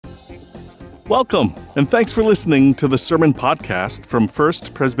Welcome, and thanks for listening to the Sermon Podcast from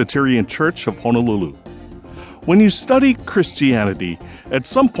First Presbyterian Church of Honolulu. When you study Christianity, at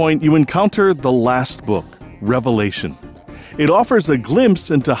some point you encounter the last book, Revelation. It offers a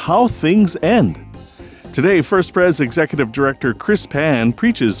glimpse into how things end. Today, First Pres Executive Director Chris Pan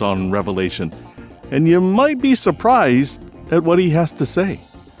preaches on Revelation, and you might be surprised at what he has to say.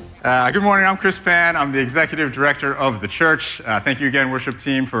 Good morning, I'm Chris Pan. I'm the Executive Director of the church. Thank you again, worship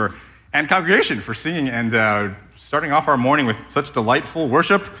team, and congregation for singing and starting off our morning with such delightful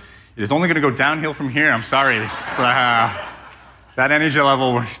worship. It is only going to go downhill from here. I'm sorry. That energy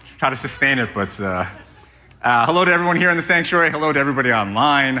level, we'll try to sustain it. But hello to everyone here in the sanctuary. Hello to everybody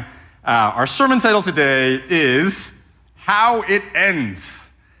online. Our sermon title today is How It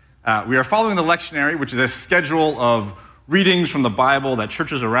Ends. We are following the lectionary, which is a schedule of readings from the Bible that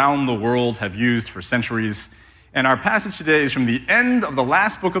churches around the world have used for centuries. And our passage today is from the end of the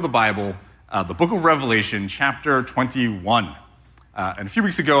last book of the Bible, the book of Revelation, chapter 21. And a few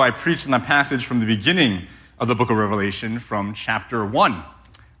weeks ago, I preached on a passage from the beginning of the book of Revelation from chapter 1,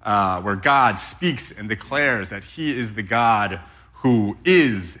 where God speaks and declares that he is the God who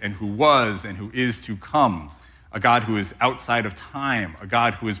is and who was and who is to come, a God who is outside of time, a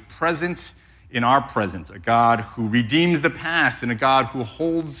God who is present in our present, a God who redeems the past, and a God who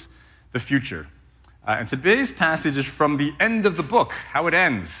holds the future. And today's passage is from the end of the book, how it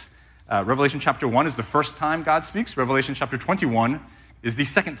ends. Revelation chapter 1 is the first time God speaks. Revelation chapter 21 is the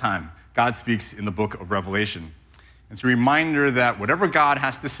second time God speaks in the book of Revelation. It's a reminder that whatever God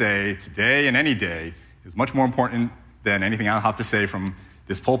has to say today and any day is much more important than anything I'll have to say from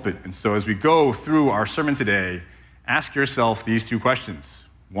this pulpit. And so as we go through our sermon today, ask yourself these two questions.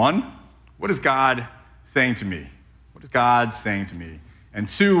 One, what is God saying to me? What is God saying to me? And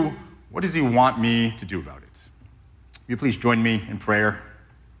two, what does he want me to do about it? Will you please join me in prayer?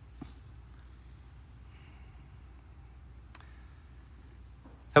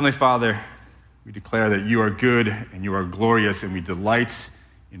 Heavenly Father, we declare that you are good and you are glorious, and we delight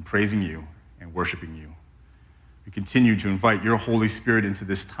in praising you and worshiping you. We continue to invite your Holy Spirit into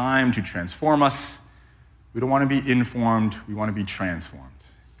this time to transform us. We don't want to be informed, we want to be transformed.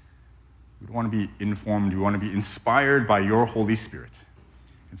 We don't want to be informed, we want to be inspired by your Holy Spirit.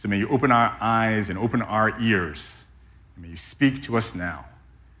 And so may you open our eyes and open our ears, and may you speak to us now.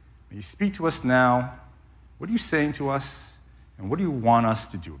 May you speak to us now. What are you saying to us, and what do you want us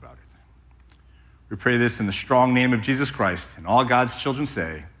to do about it? We pray this in the strong name of Jesus Christ, and all God's children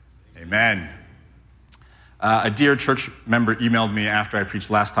say, amen. A dear church member emailed me after I preached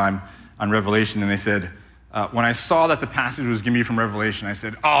last time on Revelation, and they said, when I saw that the passage was going to be from Revelation, I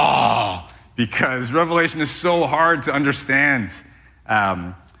said, because Revelation is so hard to understand.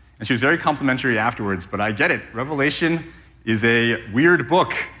 And she was very complimentary afterwards, but I get it. Revelation is a weird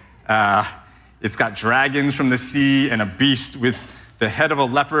book. It's got dragons from the sea and a beast with the head of a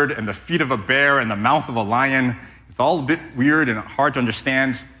leopard and the feet of a bear and the mouth of a lion. It's all a bit weird and hard to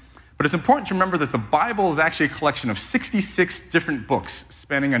understand. But it's important to remember that the Bible is actually a collection of 66 different books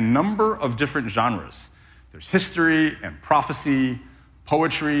spanning a number of different genres. There's history and prophecy,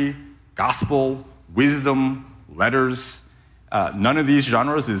 poetry, gospel, wisdom, letters. None of these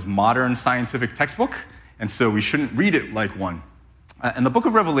genres is modern scientific textbook, and so we shouldn't read it like one. And the book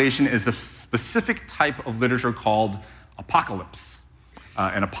of Revelation is a specific type of literature called apocalypse.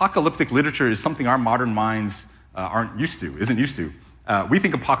 And apocalyptic literature is something our modern minds isn't used to. We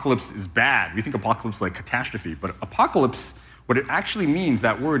think apocalypse is bad. We think apocalypse like catastrophe. But apocalypse, what it actually means,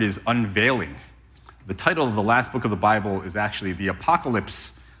 that word is unveiling. The title of the last book of the Bible is actually the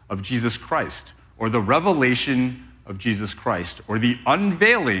Apocalypse of Jesus Christ, or the Revelation of Jesus Christ, or the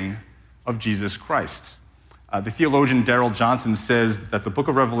unveiling of Jesus Christ. The theologian Darrell Johnson says that the book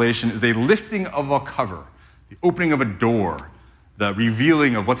of Revelation is a lifting of a cover, the opening of a door, the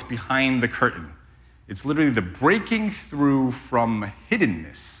revealing of what's behind the curtain. It's literally the breaking through from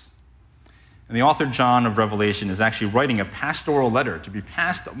hiddenness. And the author John of Revelation is actually writing a pastoral letter to be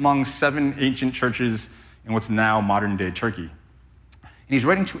passed among 7 ancient churches in what's now modern-day Turkey. And he's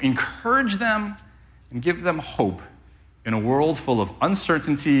writing to encourage them and give them hope in a world full of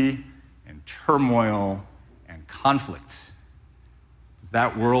uncertainty and turmoil and conflict. Does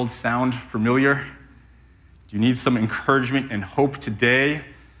that world sound familiar? Do you need some encouragement and hope today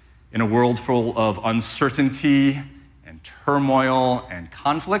in a world full of uncertainty and turmoil and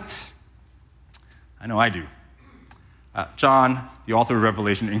conflict? I know I do. John, the author of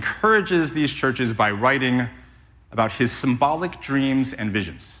Revelation, encourages these churches by writing about his symbolic dreams and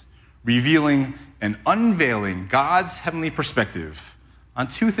visions, revealing and unveiling God's heavenly perspective on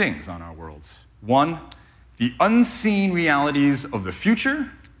two things on our world. One, the unseen realities of the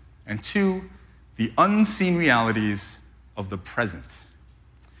future, and two, the unseen realities of the present.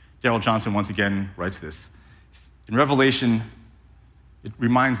 Darrell Johnson once again writes this. In Revelation, it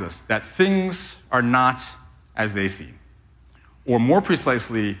reminds us that things are not as they seem. Or more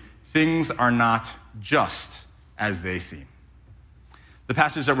precisely, things are not just as they seem. The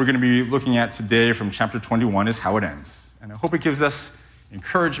passage that we're going to be looking at today from chapter 21 is how it ends. And I hope it gives us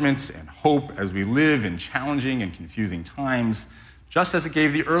encouragement and hope as we live in challenging and confusing times, just as it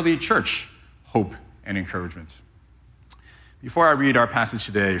gave the early church hope and encouragement. Before I read our passage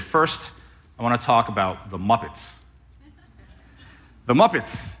today, first, I want to talk about the Muppets. The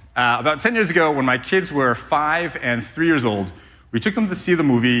Muppets. About 10 years ago, when my kids were 5 and 3 years old, we took them to see the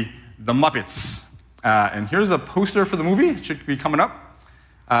movie The Muppets. And here's a poster for the movie. It should be coming up.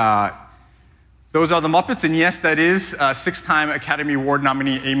 Those are the Muppets, and yes, that is 6-time Academy Award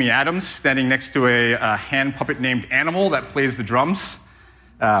nominee Amy Adams standing next to a hand puppet named Animal that plays the drums.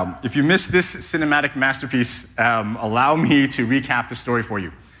 If you missed this cinematic masterpiece, allow me to recap the story for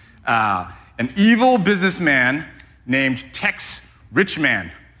you. An evil businessman named Tex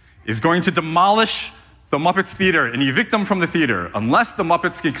Richman is going to demolish the Muppets Theater and evict them from the theater unless the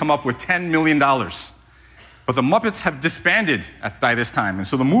Muppets can come up with $10 million. But the Muppets have disbanded by this time, and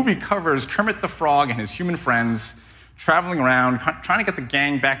so the movie covers Kermit the Frog and his human friends traveling around, trying to get the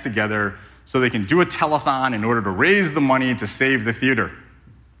gang back together so they can do a telethon in order to raise the money to save the theater.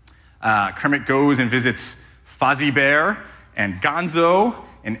 Kermit goes and visits Fozzie Bear and Gonzo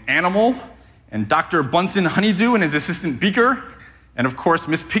and Animal and Dr. Bunsen Honeydew and his assistant Beaker, and of course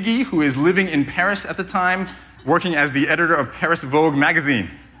Miss Piggy, who is living in Paris at the time, working as the editor of Paris Vogue magazine.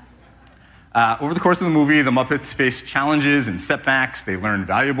 Over the course of the movie, the Muppets face challenges and setbacks. They learn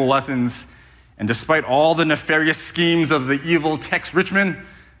valuable lessons. And despite all the nefarious schemes of the evil Tex Richman,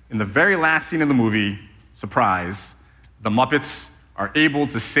 in the very last scene of the movie, surprise, the Muppets are able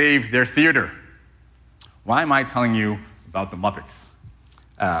to save their theater. Why am I telling you about the Muppets?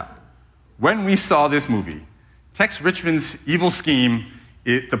 When we saw this movie, Tex Richman's evil scheme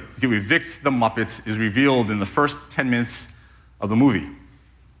to evict the Muppets is revealed in the first 10 minutes of the movie.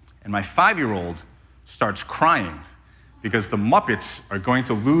 And my 5-year-old starts crying because the Muppets are going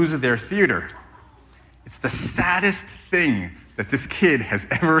to lose their theater. It's the saddest thing that this kid has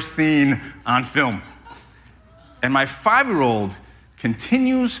ever seen on film. And my 5-year-old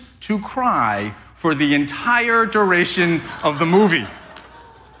continues to cry for the entire duration of the movie.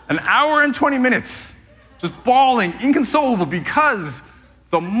 An hour and 20 minutes, just bawling, inconsolable, because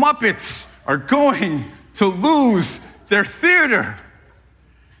the Muppets are going to lose their theater.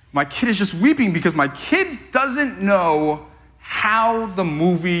 My kid is just weeping because my kid doesn't know how the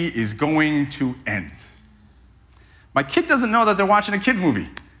movie is going to end. My kid doesn't know that they're watching a kids movie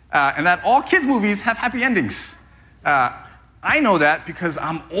and that all kids movies have happy endings. I know that because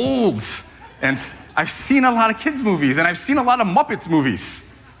I'm old and I've seen a lot of kids movies and I've seen a lot of Muppets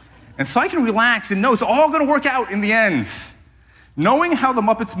movies. And so I can relax and know it's all going to work out in the end. Knowing how the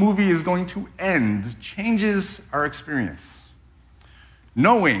Muppets movie is going to end changes our experience.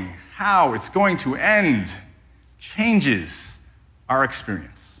 Knowing how it's going to end changes our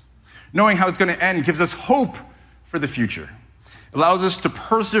experience. Knowing how it's going to end gives us hope for the future. It allows us to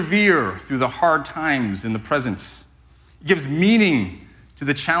persevere through the hard times in the present. It gives meaning to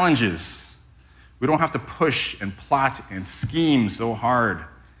the challenges. We don't have to push and plot and scheme so hard.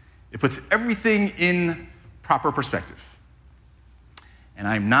 It puts everything in proper perspective. And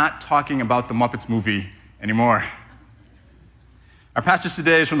I'm not talking about the Muppets movie anymore. Our passage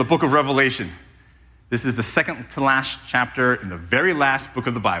today is from the book of Revelation. This is the second to last chapter in the very last book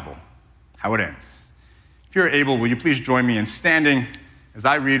of the Bible, how it ends. If you're able, will you please join me in standing as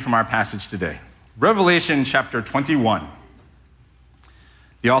I read from our passage today. Revelation chapter 21.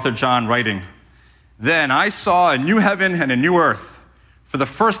 The author John writing, "Then I saw a new heaven and a new earth, for the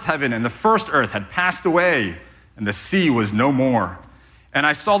first heaven and the first earth had passed away, and the sea was no more. And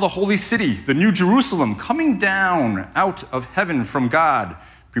I saw the holy city, the new Jerusalem, coming down out of heaven from God,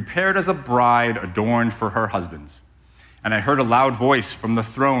 prepared as a bride adorned for her husband. And I heard a loud voice from the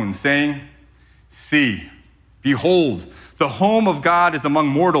throne saying, 'See, behold, the home of God is among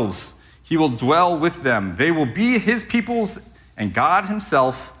mortals. He will dwell with them. They will be his peoples, and God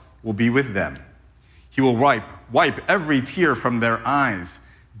himself will be with them. He will wipe every tear from their eyes.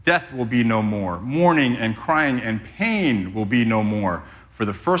 Death will be no more. Mourning and crying and pain will be no more, for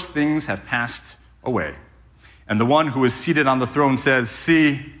the first things have passed away.' And the one who is seated on the throne says,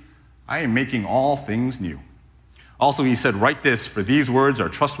 'See, I am making all things new.' Also he said, 'Write this, for these words are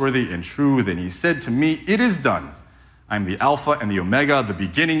trustworthy and true.' Then he said to me, 'It is done. I am the Alpha and the Omega, the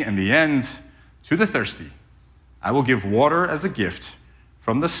beginning and the end. To the thirsty, I will give water as a gift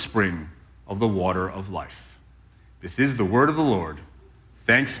from the spring of the water of life. This is the word of the Lord.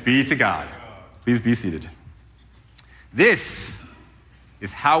 Thanks be to God. Please be seated. This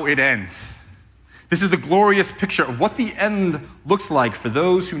is how it ends. This is the glorious picture of what the end looks like for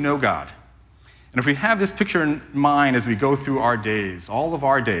those who know God. And if we have this picture in mind as we go through our days, all of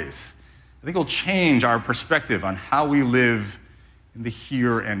our days, I think it'll change our perspective on how we live in the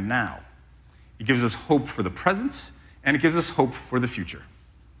here and now. It gives us hope for the present, and it gives us hope for the future.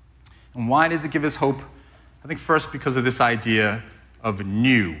 And why does it give us hope? I think first because of this idea of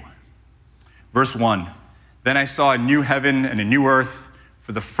new. Verse 1, then I saw a new heaven and a new earth,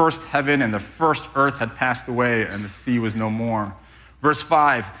 for the first heaven and the first earth had passed away, and the sea was no more. Verse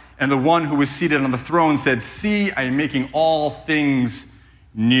 5, and the one who was seated on the throne said, see, I am making all things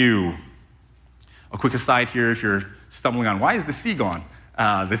new. A quick aside here, if you're stumbling on, why is the sea gone?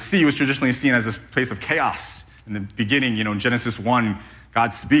 The sea was traditionally seen as a place of chaos. In the beginning, in Genesis 1,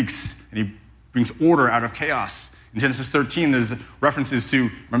 God speaks, and he brings order out of chaos. In Genesis 13, there's references to,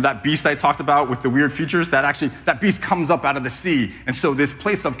 remember that beast I talked about with the weird features? That beast comes up out of the sea. And so this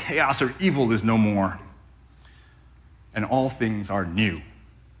place of chaos or evil is no more. And all things are new.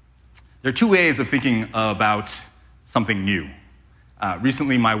 There are two ways of thinking about something new.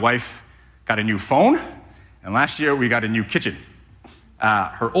 Recently, my wife got a new phone, and last year we got a new kitchen.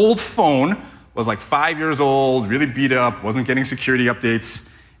 Her old phone was like 5 years old, really beat up, wasn't getting security updates.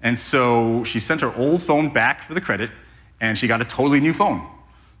 And so she sent her old phone back for the credit, and she got a totally new phone.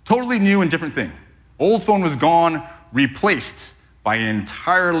 Totally new and different thing. Old phone was gone, replaced by an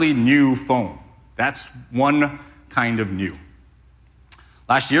entirely new phone. That's one kind of new.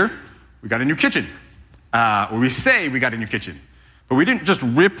 Last year, we got a new kitchen. Or we say we got a new kitchen. But we didn't just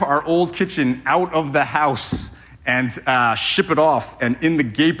rip our old kitchen out of the house and ship it off, and in the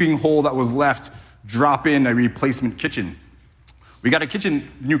gaping hole that was left, drop in a replacement kitchen. We got a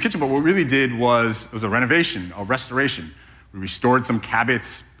new kitchen, but what we really did was a renovation, a restoration. We restored some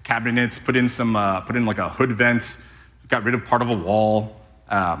cabinets, put in like a hood vent, got rid of part of a wall.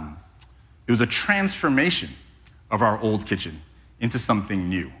 It was a transformation of our old kitchen into something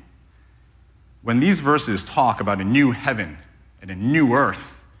new. When these verses talk about a new heaven and a new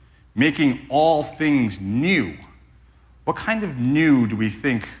earth, making all things new, what kind of new do we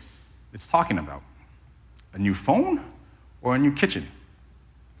think it's talking about? A new phone or a new kitchen?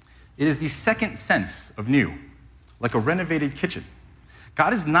 It is the second sense of new, like a renovated kitchen.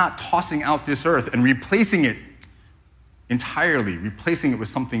 God is not tossing out this earth and replacing it entirely, replacing it with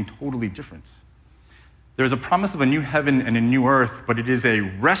something totally different. There's a promise of a new heaven and a new earth, but it is a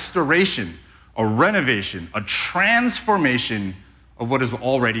restoration, a renovation, a transformation of what is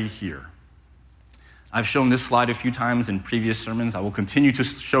already here. I've shown this slide a few times in previous sermons. I will continue to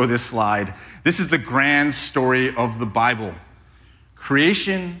show this slide. This is the grand story of the Bible.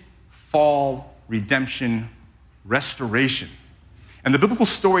 Creation, fall, redemption, restoration. And the biblical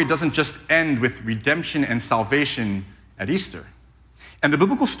story doesn't just end with redemption and salvation at Easter. And the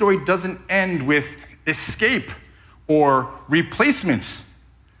biblical story doesn't end with escape or replacement.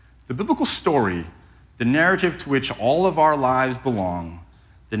 The biblical story, the narrative to which all of our lives belong,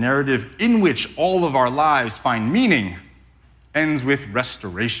 the narrative in which all of our lives find meaning, ends with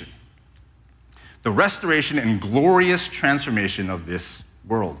restoration. The restoration and glorious transformation of this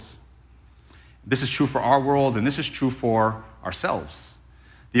world. This is true for our world, and this is true for ourselves.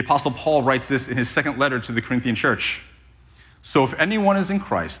 The Apostle Paul writes this in his second letter to the Corinthian church. So if anyone is in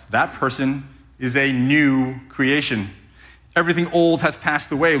Christ, that person is a new creation. Everything old has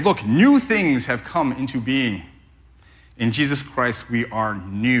passed away. Look, new things have come into being. In Jesus Christ, we are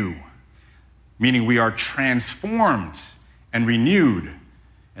new, meaning we are transformed and renewed.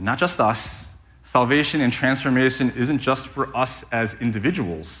 And not just us. Salvation and transformation isn't just for us as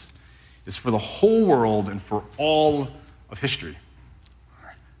individuals. It's for the whole world and for all of history.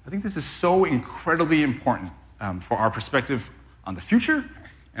 I think this is so incredibly important for our perspective on the future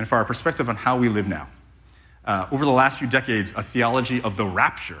and for our perspective on how we live now. Over the last few decades, a theology of the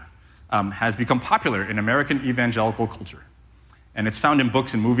rapture has become popular in American evangelical culture. And it's found in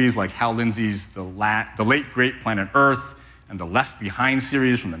books and movies like Hal Lindsey's The Late Great Planet Earth and the Left Behind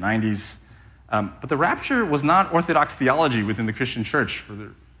series from the 90s. But the rapture was not orthodox theology within the Christian church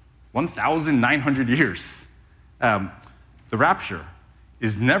for 1,900 years. The rapture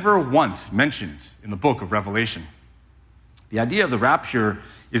is never once mentioned in the book of Revelation. The idea of the rapture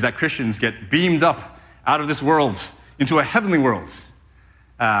is that Christians get beamed up out of this world into a heavenly world.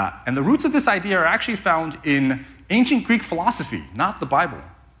 And the roots of this idea are actually found in ancient Greek philosophy, not the Bible.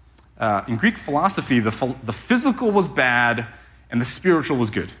 In Greek philosophy, the physical was bad and the spiritual was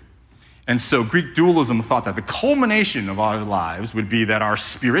good. And so Greek dualism thought that the culmination of our lives would be that our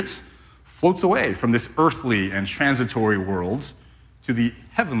spirit, floats away from this earthly and transitory world to the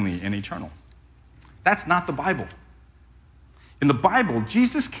heavenly and eternal. That's not the Bible. In the Bible,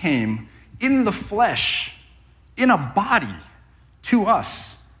 Jesus came in the flesh, in a body, to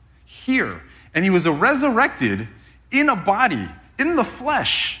us here. And he was resurrected in a body, in the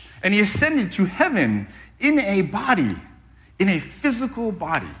flesh. And he ascended to heaven in a body, in a physical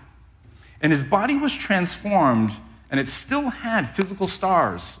body. And his body was transformed, and it still had physical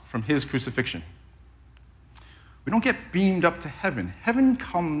scars from his crucifixion. We don't get beamed up to heaven. Heaven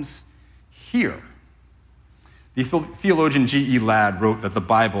comes here. The theologian G.E. Ladd wrote that the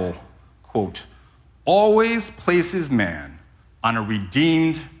Bible, quote, always places man on a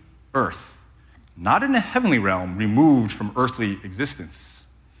redeemed earth, not in a heavenly realm removed from earthly existence.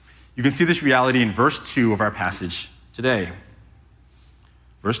 You can see this reality in verse 2 of our passage today.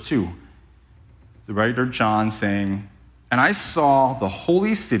 Verse 2, the writer John saying, and I saw the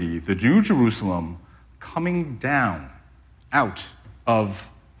holy city, the New Jerusalem, coming down out of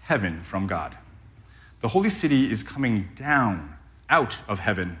heaven from God. The holy city is coming down out of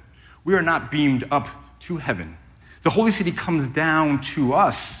heaven. We are not beamed up to heaven. The holy city comes down to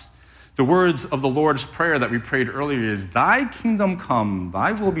us. The words of the Lord's Prayer that we prayed earlier is, thy kingdom come,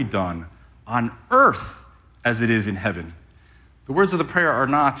 thy will be done on earth as it is in heaven. The words of the prayer are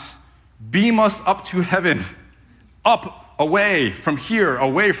not, beam us up to heaven, up, away from here,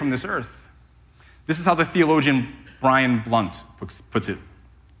 away from this earth. This is how the theologian Brian Blunt puts it.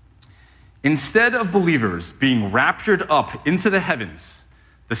 Instead of believers being raptured up into the heavens,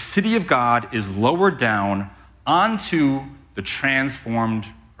 the city of God is lowered down onto the transformed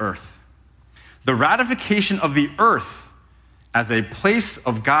earth. The ratification of the earth as a place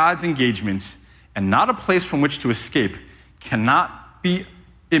of God's engagement and not a place from which to escape cannot be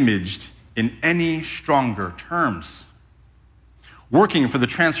imaged in any stronger terms. Working for the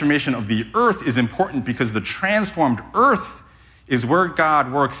transformation of the earth is important because the transformed earth is where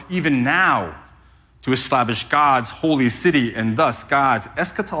God works even now to establish God's holy city and thus God's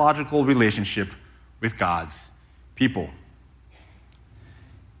eschatological relationship with God's people.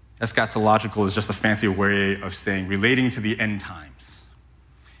 Eschatological is just a fancy way of saying relating to the end times.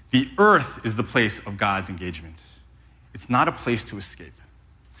 The earth is the place of God's engagement. It's not a place to escape.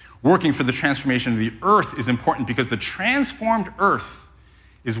 Working for the transformation of the earth is important because the transformed earth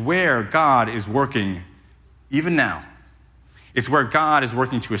is where God is working even now. It's where God is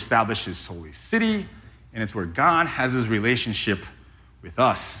working to establish his holy city, and it's where God has his relationship with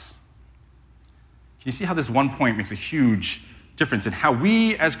us. Can you see how this one point makes a huge difference in how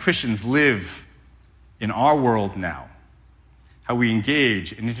we as Christians live in our world now? How we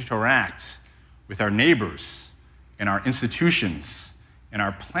engage and interact with our neighbors and our institutions and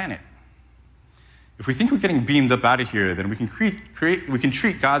our planet. If we think we're getting beamed up out of here, then we can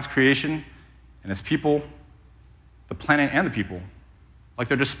treat God's creation and his people, the planet and the people, like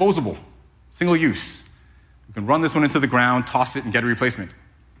they're disposable, single use. We can run this one into the ground, toss it, and get a replacement.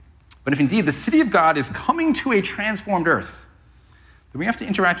 But if indeed the city of God is coming to a transformed earth, then we have to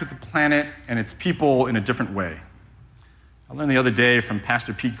interact with the planet and its people in a different way. I learned the other day from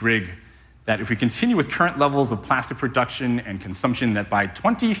Pastor Pete Grigg that if we continue with current levels of plastic production and consumption, that by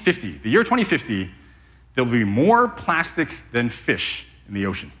 2050, the year 2050, there will be more plastic than fish in the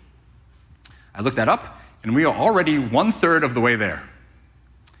ocean. I looked that up, and we are already 1/3 of the way there.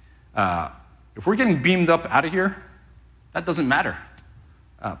 If we're getting beamed up out of here, that doesn't matter.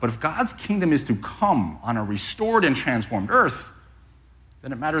 But if God's kingdom is to come on a restored and transformed earth,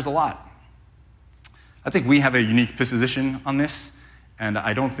 then it matters a lot. I think we have a unique position on this, and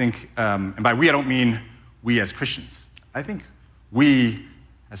I don't think, and by we I don't mean we as Christians. I think we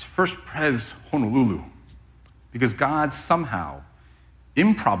as First Pres Honolulu, because God somehow,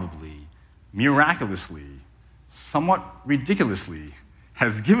 improbably, miraculously, somewhat ridiculously,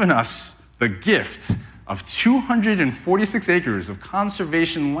 has given us the gift of 246 acres of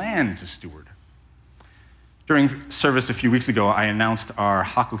conservation land to steward. During service a few weeks ago, I announced our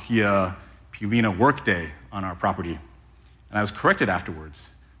Hakuhia Pilina work day on our property. And I was corrected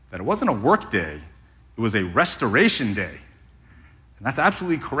afterwards that it wasn't a work day, it was a restoration day. And that's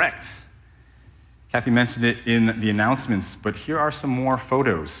absolutely correct. Kathy mentioned it in the announcements, but here are some more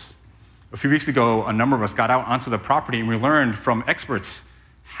photos. A few weeks ago, a number of us got out onto the property and we learned from experts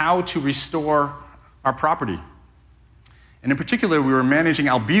how to restore our property. And in particular, we were managing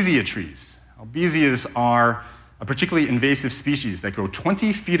albizia trees. Albizias are a particularly invasive species that grow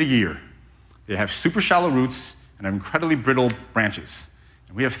 20 feet a year. They have super shallow roots and have incredibly brittle branches.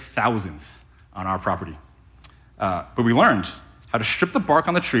 And we have thousands on our property. But we learned how to strip the bark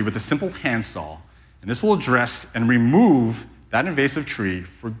on the tree with a simple handsaw, and this will address and remove that invasive tree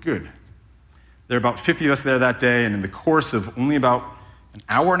for good. There were about 50 of us there that day, and in the course of only about an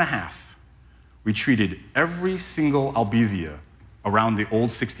hour and a half, we treated every single albizia around the old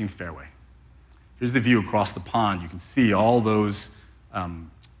 16th fairway. Here's the view across the pond. You can see all those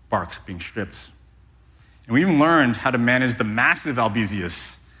barks being stripped. And we even learned how to manage the massive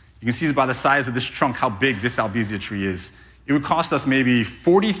albizias. You can see by the size of this trunk how big this albizia tree is. It would cost us maybe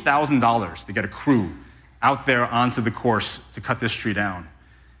 $40,000 to get a crew out there onto the course to cut this tree down.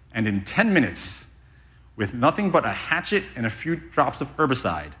 And in 10 minutes, with nothing but a hatchet and a few drops of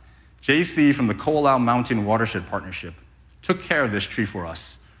herbicide, JC from the Ko'olau Mountain Watershed Partnership took care of this tree for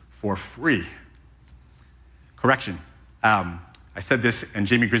us for free. Correction. I said this, and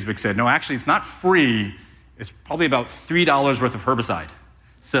Jamie Grisbick said, no, actually, it's not free. It's probably about $3 worth of herbicide.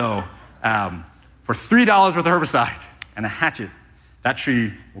 So for $3 worth of herbicide and a hatchet, that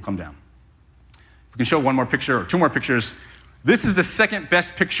tree will come down. If we can show one more picture or two more pictures, this is the second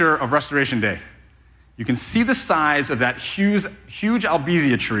best picture of Restoration Day. You can see the size of that huge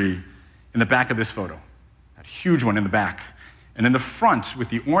albizia tree in the back of this photo, that huge one in the back. And in the front,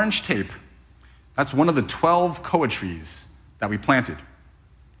 with the orange tape, that's one of the 12 koa trees that we planted.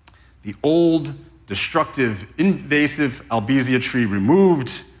 The old, destructive, invasive albizia tree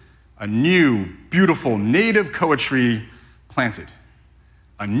removed, a new, beautiful, native koa tree planted.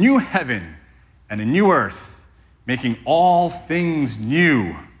 A new heaven and a new earth, making all things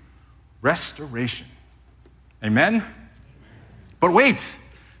new. Restoration. Amen? But wait,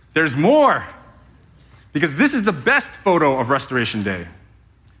 there's more. Because this is the best photo of Restoration Day.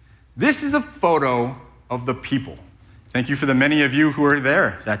 This is a photo of the people. Thank you for the many of you who were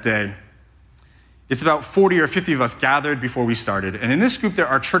there that day. It's about 40 or 50 of us gathered before we started. And in this group, there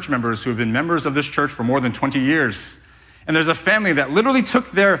are church members who have been members of this church for more than 20 years. And there's a family that literally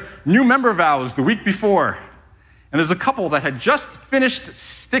took their new member vows the week before. And there's a couple that had just finished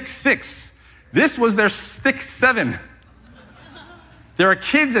stick 6. This was their stick 7. There are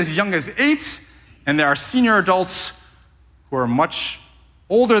kids as young as 8, and there are senior adults who are much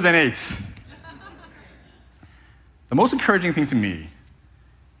older than 8. The most encouraging thing to me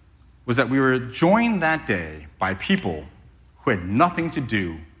was that we were joined that day by people who had nothing to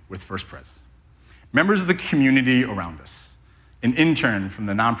do with First Pres. Members of the community around us, an intern from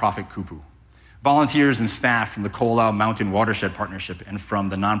the nonprofit Kupu, volunteers and staff from the Ko'olau Mountain Watershed Partnership and from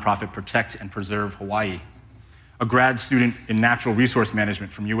the nonprofit Protect and Preserve Hawaii, a grad student in natural resource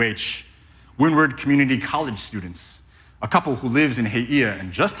management from UH, Windward Community College students, a couple who lives in He'ia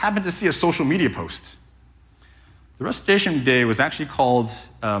and just happened to see a social media post. The Restoration Day was actually called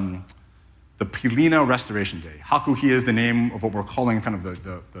the Pilina Restoration Day. Hakuhi is the name of what we're calling kind of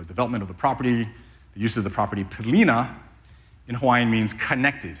the development of the property, the use of the property. Pilina in Hawaiian means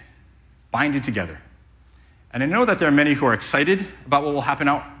connected, binded together. And I know that there are many who are excited about what will happen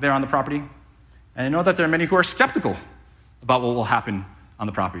out there on the property, and I know that there are many who are skeptical about what will happen on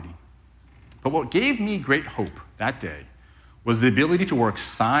the property. But what gave me great hope that day was the ability to work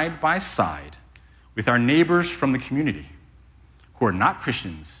side by side with our neighbors from the community who are not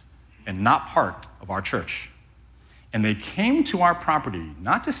Christians and not part of our church. And they came to our property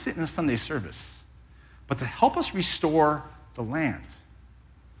not to sit in a Sunday service, but to help us restore the land.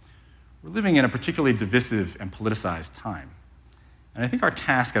 We're living in a particularly divisive and politicized time. And I think our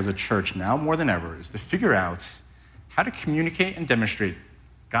task as a church now more than ever is to figure out how to communicate and demonstrate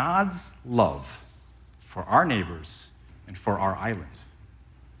God's love for our neighbors and for our island.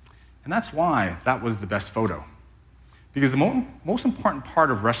 And that's why that was the best photo. Because the most important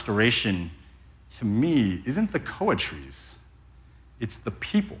part of restoration to me isn't the koa trees, it's the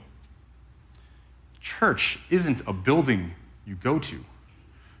people. Church isn't a building you go to.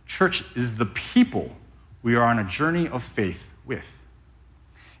 Church is the people we are on a journey of faith with.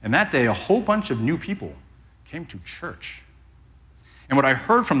 And that day, a whole bunch of new people came to church. And what I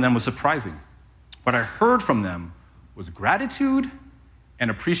heard from them was surprising. What I heard from them was gratitude and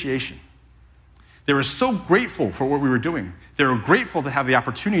appreciation. They were so grateful for what we were doing. They were grateful to have the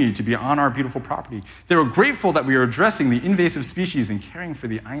opportunity to be on our beautiful property. They were grateful that we were addressing the invasive species and caring for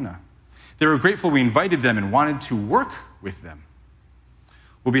the Aina. They were grateful we invited them and wanted to work with them.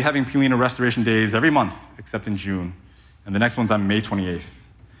 We'll be having Pilina Restoration Days every month, except in June, and the next one's on May 28th.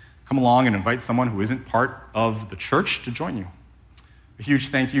 Come along and invite someone who isn't part of the church to join you. A huge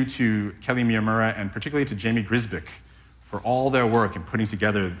thank you to Kelly Miyamura and particularly to Jamie Grisbick for all their work in putting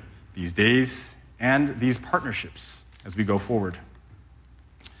together these days and these partnerships as we go forward.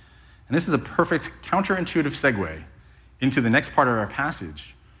 And this is a perfect counterintuitive segue into the next part of our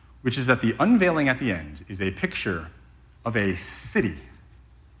passage, which is that the unveiling at the end is a picture of a city.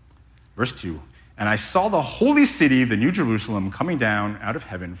 Verse 2, and I saw the holy city, the New Jerusalem, coming down out of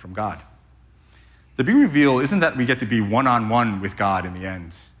heaven from God. The big reveal isn't that we get to be one-on-one with God in the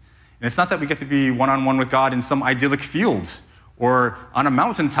end. And it's not that we get to be one-on-one with God in some idyllic field or on a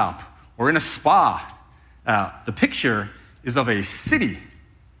mountaintop or in a spa. The picture is of a city.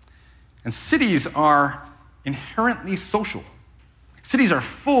 And cities are inherently social. Cities are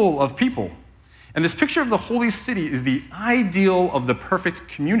full of people. And this picture of the holy city is the ideal of the perfect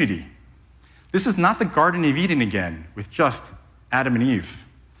community. This is not the Garden of Eden again with just Adam and Eve.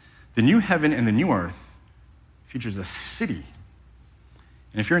 The new heaven and the new earth features a city.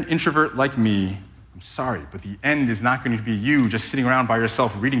 And if you're an introvert like me, I'm sorry, but the end is not going to be you just sitting around by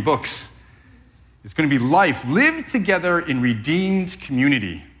yourself reading books. It's going to be life lived together in redeemed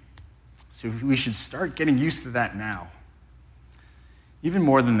community. So we should start getting used to that now. Even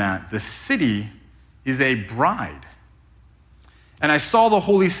more than that, the city is a bride. And I saw the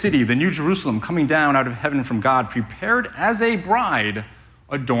holy city, the New Jerusalem, coming down out of heaven from God, prepared as a bride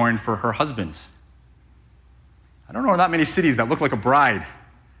adorned for her husband. I don't know that many cities that look like a bride.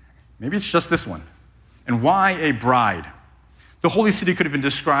 Maybe it's just this one. And why a bride? The holy city could have been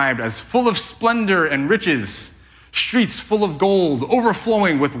described as full of splendor and riches, streets full of gold,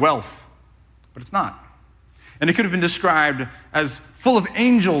 overflowing with wealth. But it's not. And it could have been described as full of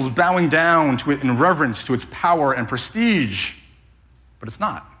angels bowing down to it in reverence to its power and prestige. But it's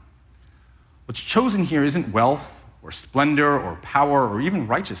not. What's chosen here isn't wealth or splendor or power or even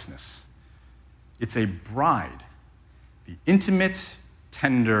righteousness. It's a bride, the intimate,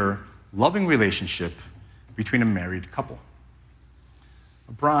 tender, loving relationship between a married couple.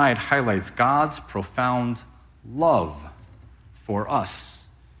 A bride highlights God's profound love for us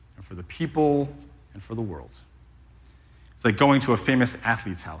and for the people and for the world. It's like going to a famous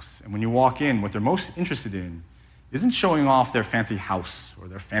athlete's house, and when you walk in, what they're most interested in isn't showing off their fancy house or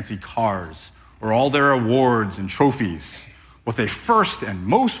their fancy cars or all their awards and trophies. What they first and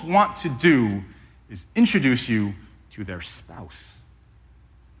most want to do is introduce you to their spouse.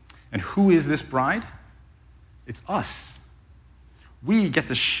 And who is this bride? It's us. We get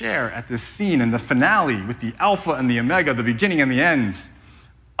to share at this scene in the finale with the Alpha and the Omega, the beginning and the end.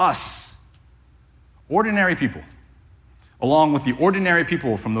 Us, ordinary people, along with the ordinary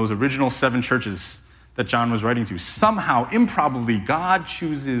people from those original 7 churches that John was writing to. Somehow, improbably, God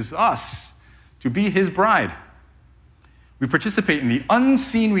chooses us to be his bride. We participate in the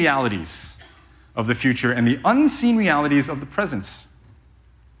unseen realities of the future and the unseen realities of the present.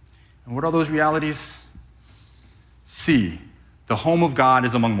 And what are those realities? See, the home of God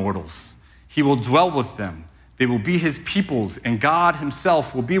is among mortals. He will dwell with them. They will be his peoples, and God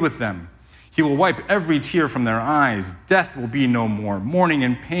himself will be with them. He will wipe every tear from their eyes. Death will be no more. Mourning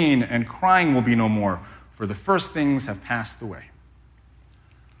and pain and crying will be no more, for the first things have passed away.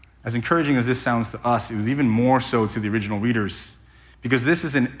 As encouraging as this sounds to us, it was even more so to the original readers, because this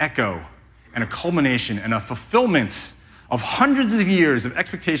is an echo and a culmination and a fulfillment of hundreds of years of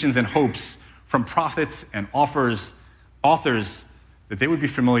expectations and hopes from prophets and authors that they would be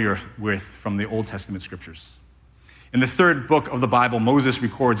familiar with from the Old Testament scriptures. In the 3rd book of the Bible, Moses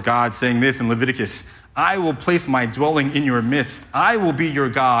records God saying this in Leviticus, "I will place my dwelling in your midst. I will be your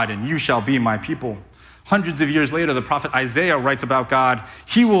God, and you shall be my people." Hundreds of years later, the prophet Isaiah writes about God,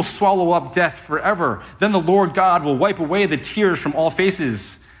 "He will swallow up death forever. Then the Lord God will wipe away the tears from all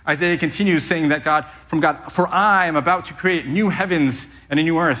faces." Isaiah continues saying that "For I am about to create new heavens and a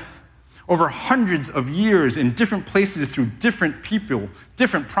new earth." Over hundreds of years in different places through different people,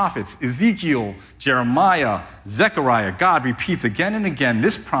 different prophets, Ezekiel, Jeremiah, Zechariah, God repeats again and again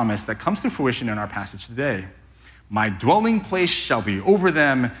this promise that comes to fruition in our passage today. "My dwelling place shall be over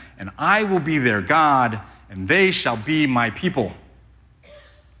them, and I will be their God, and they shall be my people."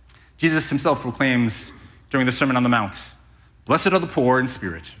 Jesus himself proclaims during the Sermon on the Mount, "Blessed are the poor in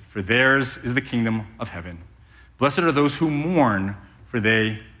spirit, for theirs is the kingdom of heaven. Blessed are those who mourn, for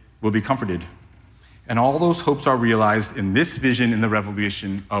they will be comforted." And all those hopes are realized in this vision in the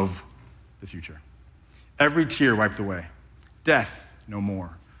revelation of the future. Every tear wiped away. Death, no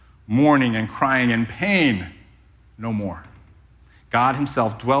more. Mourning and crying and pain, no more. God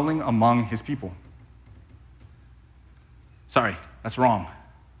himself dwelling among his people. Sorry, that's wrong.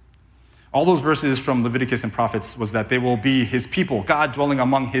 All those verses from Leviticus and prophets was that they will be his people, God dwelling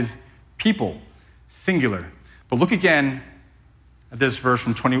among his people, singular. But look again at this verse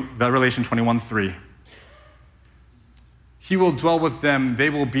from Revelation 21:3. He will dwell with them, they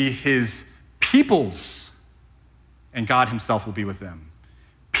will be his peoples, and God himself will be with them.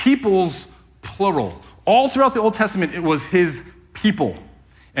 Peoples, plural. All throughout the Old Testament, it was his people.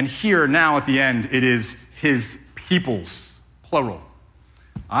 And here, now at the end, it is his peoples, plural.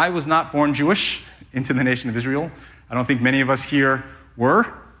 I was not born Jewish into the nation of Israel. I don't think many of us here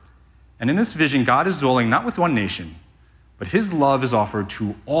were. And in this vision, God is dwelling not with one nation, but his love is offered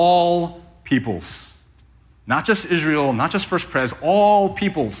to all peoples. Not just Israel, not just First Pres, all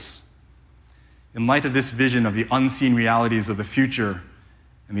peoples. In light of this vision of the unseen realities of the future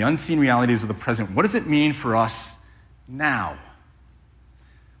and the unseen realities of the present, what does it mean for us now?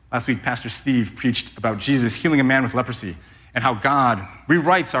 Last week, Pastor Steve preached about Jesus healing a man with leprosy and how God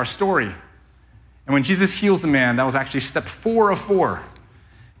rewrites our story. And when Jesus heals the man, that was actually step 4 of 4.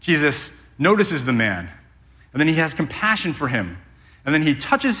 Jesus notices the man, and then he has compassion for him, and then he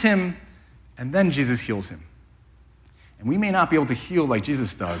touches him, and then Jesus heals him. And we may not be able to heal like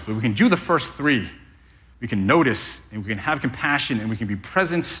Jesus does, but we can do the first 3. We can notice, and we can have compassion, and we can be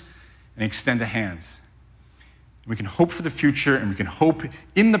present and extend a hand. We can hope for the future, and we can hope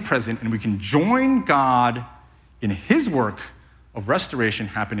in the present, and we can join God in his work of restoration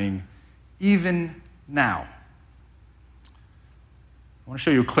happening even now. I want to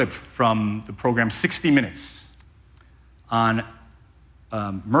show you a clip from the program 60 Minutes on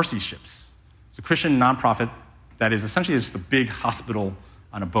Mercy Ships. It's a Christian nonprofit that is essentially just a big hospital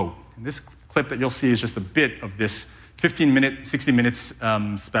on a boat. And this clip that you'll see is just a bit of this 15-minute, 60 Minutes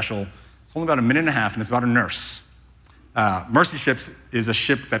special. It's only about a minute and a half, and it's about a nurse. Mercy Ships is a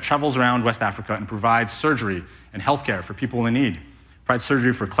ship that travels around West Africa and provides surgery and healthcare for people in need. It provides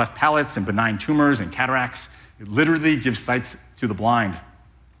surgery for cleft palates and benign tumors and cataracts. It literally gives sight to the blind.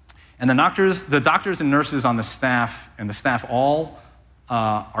 And the doctors and nurses on the staff, and the staff all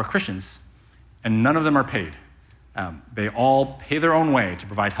are Christians, and none of them are paid. They all pay their own way to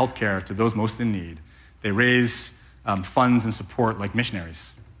provide health care to those most in need. They raise funds and support like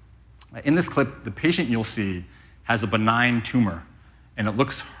missionaries. In this clip, the patient you'll see has a benign tumor, and it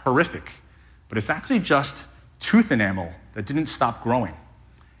looks horrific, but it's actually just tooth enamel that didn't stop growing.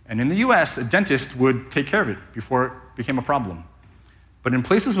 And in the US, a dentist would take care of it before it became a problem. But in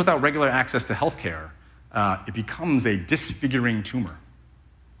places without regular access to health care, it becomes a disfiguring tumor.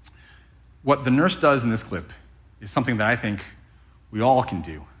 What the nurse does in this clip is something that I think we all can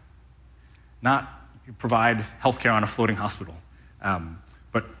do. Not provide health care on a floating hospital,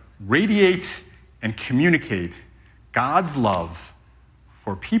 but radiate and communicate God's love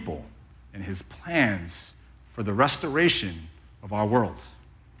for people and his plans for the restoration of our world.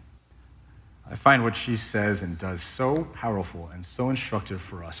 I find what she says and does so powerful and so instructive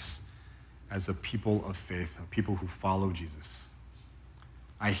for us as a people of faith, a people who follow Jesus.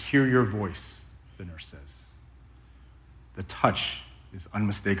 I hear your voice, the nurse says. The touch is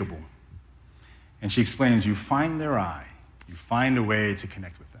unmistakable. And she explains, you find their eye, you find a way to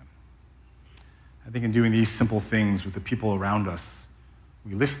connect with them. I think in doing these simple things with the people around us,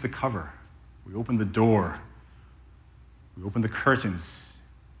 we lift the cover, we open the door, we open the curtains,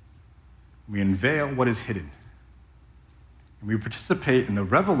 we unveil what is hidden, and we participate in the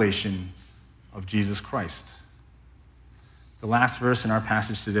revelation of Jesus Christ. The last verse in our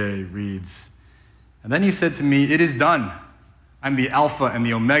passage today reads, and then he said to me, it is done. I'm the Alpha and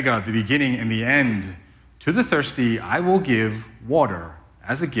the Omega, the beginning and the end. To the thirsty, I will give water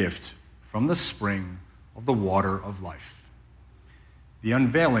as a gift from the spring of the water of life. The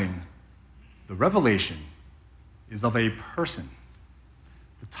unveiling, the revelation, is of a person.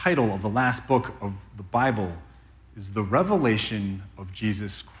 The title of the last book of the Bible is The Revelation of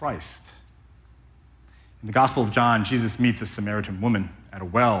Jesus Christ. In the Gospel of John, Jesus meets a Samaritan woman at a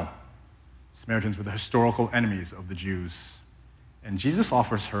well. Samaritans were the historical enemies of the Jews. And Jesus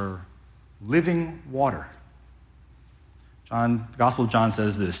offers her living water. The Gospel of John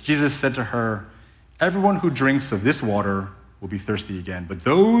says this, Jesus said to her, everyone who drinks of this water will be thirsty again, but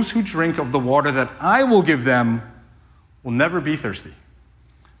those who drink of the water that I will give them will never be thirsty.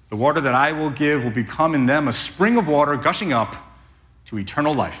 The water that I will give will become in them a spring of water gushing up to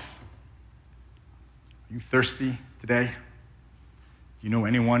eternal life. Are you thirsty today? Do you know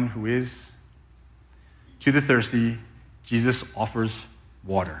anyone who is? To the thirsty, Jesus offers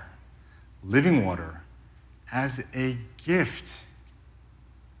water, living water, as a gift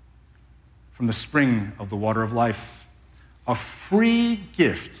from the spring of the water of life, a free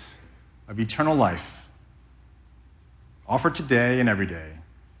gift of eternal life, offered today and every day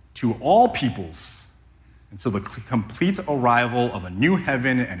to all peoples until the complete arrival of a new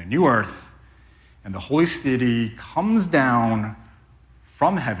heaven and a new earth, and the Holy City comes down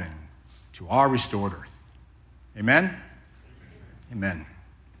from heaven to our restored earth. Amen? Amen.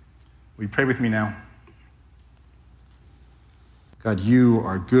 Will you pray with me now? God, you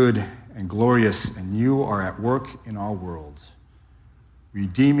are good and glorious, and you are at work in our world,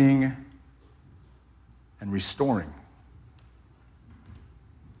 redeeming and restoring.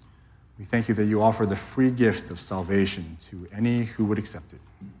 We thank you that you offer the free gift of salvation to any who would accept it.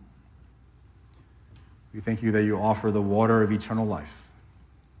 We thank you that you offer the water of eternal life.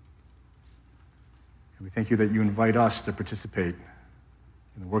 And we thank you that you invite us to participate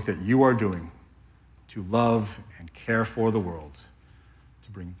in the work that you are doing to love and care for the world,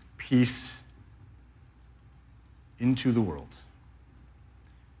 to bring peace into the world.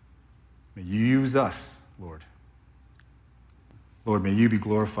 May you use us, Lord. Lord, may you be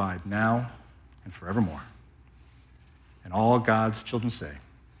glorified now and forevermore. And all God's children say,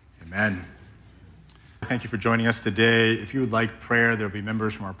 amen. Thank you for joining us today. If you would like prayer, there will be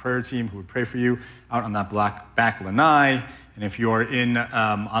members from our prayer team who would pray for you out on that black back lanai. And if you are in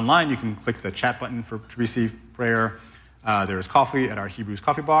online, you can click the chat button to receive prayer. There is coffee at our Hebrews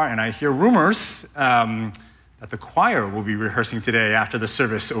Coffee Bar. And I hear rumors that the choir will be rehearsing today after the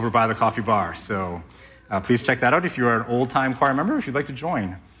service over by the coffee bar. So please check that out if you are an old-time choir member, if you'd like to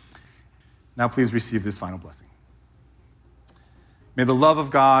join. Now please receive this final blessing. May the love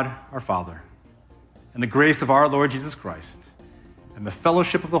of God, our Father, and the grace of our Lord Jesus Christ, and the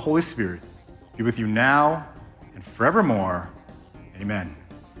fellowship of the Holy Spirit be with you now and forevermore. Amen.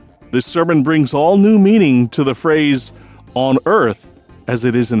 This sermon brings all new meaning to the phrase, on earth as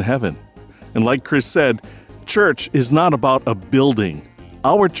it is in heaven. And like Chris said, church is not about a building.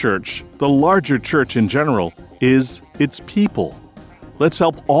 Our church, the larger church in general, is its people. Let's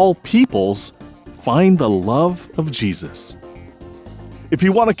help all peoples find the love of Jesus. If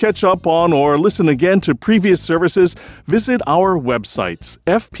you want to catch up on or listen again to previous services, visit our websites,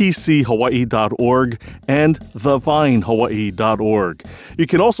 fpchawaii.org and thevinehawaii.org. You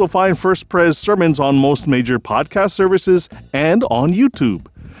can also find First Pres sermons on most major podcast services and on YouTube.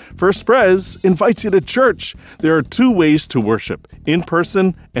 First Pres invites you to church. There are 2 ways to worship, in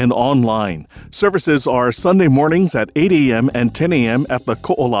person and online. Services are Sunday mornings at 8 a.m. and 10 a.m. at the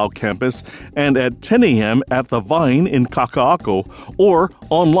Ko'olau campus and at 10 a.m. at the Vine in Kaka'ako, or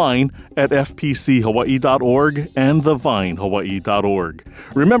online at fpchawaii.org and thevinehawaii.org.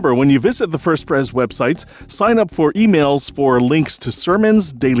 Remember, when you visit the First Pres websites, sign up for emails for links to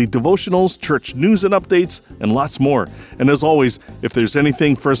sermons, daily devotionals, church news and updates, and lots more. And as always, if there's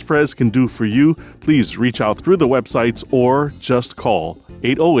anything First Pres can do for you, please reach out through the websites or just call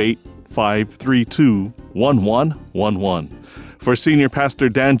 808-532-1111. For Senior Pastor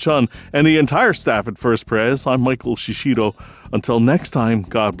Dan Chun and the entire staff at First Pres, I'm Michael Shishido. Until next time,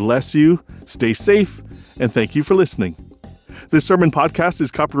 God bless you, stay safe, and thank you for listening. This sermon podcast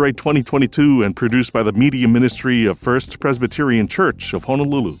is copyright 2022 and produced by the Media Ministry of First Presbyterian Church of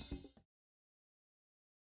Honolulu.